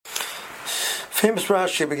Famous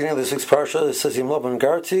Rashi, beginning of the sixth parsha, it says Yim Laban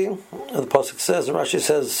Garti, and the pasuk says, and Rashi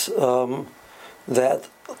says that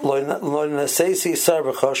Lo Naseisi Sar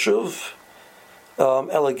B'Chashuv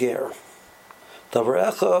Elager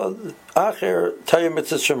Davar Echad Acher Tayim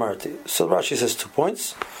Mitzvah Shemarti. So Rashi says 2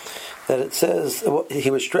 points. That it says he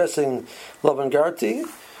was stressing Laban Garti,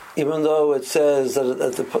 even though it says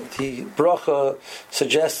that the bracha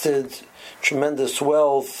suggested tremendous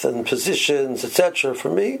wealth and positions, etc. for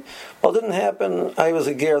me. Well, it didn't happen. I was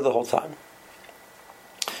a ger the whole time.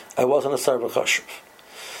 I wasn't a sar b'chashuv.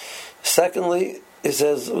 Secondly, he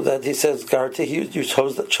says Garti. He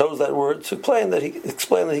chose that word to explain that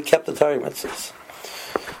he kept the Torah mitzvahs.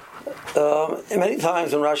 Many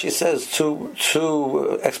times when Rashi says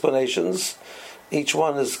two explanations, each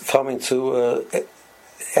one is coming to,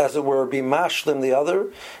 as it were, be mashlim the other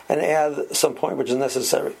and add some point which is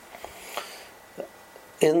necessary.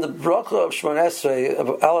 In the bracha of Shemon Esrei of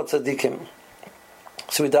Ala Tzadikim,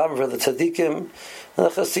 so we daven for the Tzadikim and the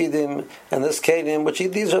Chasidim and the Zkenim, which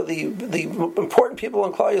these are the important people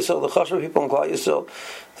in Klal Yisrael, the Chashuv people in Klal Yisrael,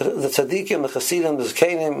 the Tzadikim, the Chasidim, the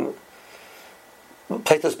Zkenim,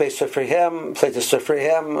 Plaitas Beis Sofrihem, Plaitas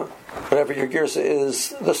Sofrihem, whatever your girsa is,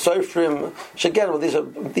 the Sofrim. Again, these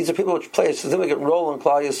are people which play a significant role in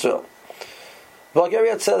Klal Yisrael.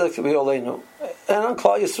 Bulgaria Tzedek be Oleinu, and on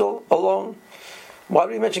Klal Yisrael alone. Why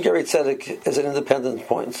do we mention Gerei Tzedek as an independent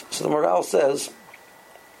point? So the Maral says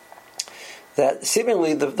that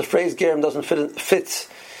seemingly the phrase Gerim doesn't fit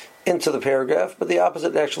into the paragraph, but the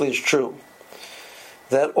opposite actually is true.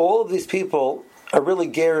 That all of these people are really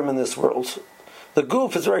Gerim in this world. The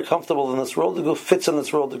Guf is very comfortable in this world. The Guf fits in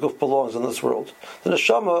this world. The Guf belongs in this world. The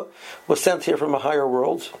Neshama was sent here from a higher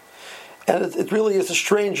world, and it really is a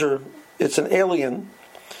stranger. It's an alien.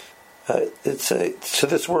 To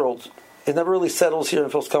this world. It never really settles here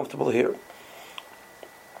and feels comfortable here.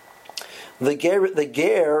 The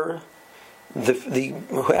ger,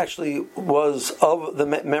 who actually was of the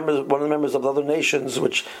members, one of the members of the other nations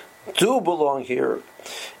which do belong here,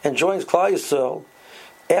 and joins Klal Yisrael,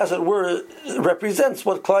 as it were, represents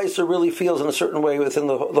what Klal Yisrael really feels in a certain way within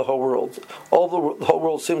the whole world. The whole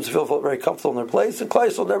world seems to feel very comfortable in their place, and Klal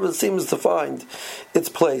Yisrael never seems to find its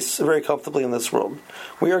place very comfortably in this world.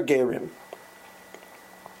 We are gerim.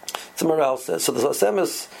 The Maral says, so the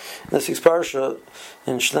Zasemis in the sixth parsha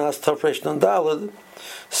in Shnas Tafresh Nun Daled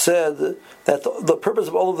said that the purpose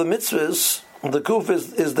of all of the mitzvahs, the guf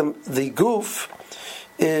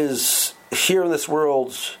is here in this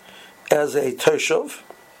world as a toshav,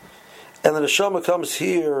 and the neshama comes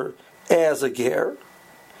here as a ger.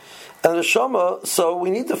 And the neshama, so we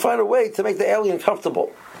need to find a way to make the alien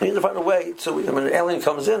comfortable. We need to find a way when an alien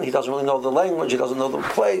comes in, he doesn't really know the language, he doesn't know the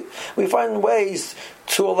play. We find ways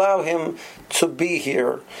to allow him to be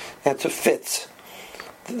here and to fit.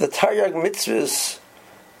 The Taryag mitzvahs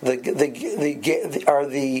are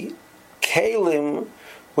the kalim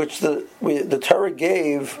which the Torah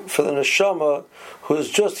gave for the neshama who is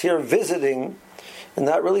just here visiting and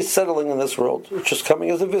not really settling in this world, just coming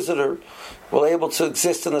as a visitor, will able to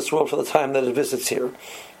exist in this world for the time that it visits here.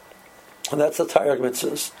 And that's the Taryag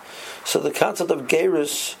mitzvahs. So the concept of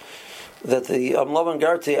gerus, that the Laban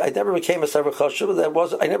Garti, I never became a Sarva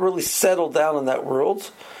Chashuv, I never really settled down in that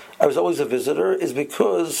world. I was always a visitor, is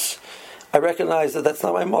because I recognize that that's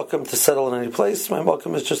not my malkum to settle in any place. My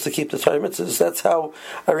malkum is just to keep the Taryag mitzvahs. That's how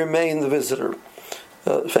I remain the visitor.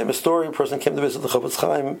 Famous story, a person came to visit the Chofetz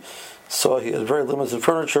Chaim, saw he had very limited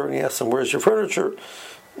furniture, and he asked him, "Where's your furniture?"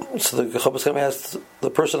 So the Chofetz Chaim asked the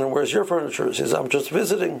person, "And where's your furniture?" He says, "I'm just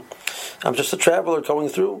visiting. I'm just a traveler going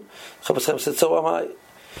through." Chofetz Chaim said, "So am I."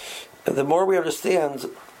 And the more we understand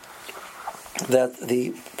that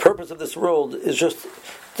the purpose of this world is just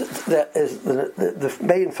that is the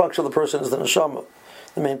main function of the person is the neshama.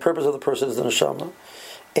 The main purpose of the person is the neshama,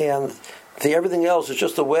 and everything else is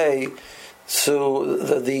just a way. So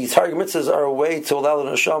the Taryag mitzvahs are a way to allow the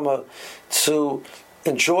neshama to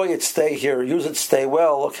enjoy its stay here, use its stay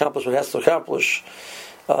well, accomplish what it has to accomplish,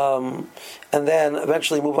 and then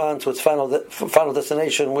eventually move on to its final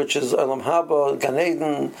destination, which is Olam Haba, Gan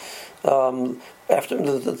Eden, after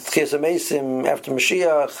the Tchias HaMeisim, after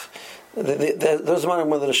Mashiach. There's a moment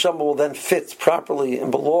when the neshama will then fit properly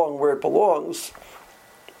and belong where it belongs.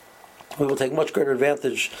 We will take much greater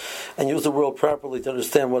advantage and use the world properly to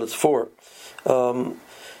understand what it's for.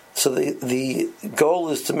 So the goal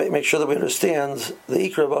is to make sure that we understand the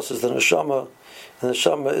Ikra of us is the neshama, and the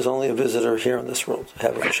neshama is only a visitor here in this world.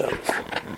 Have a Shabbos.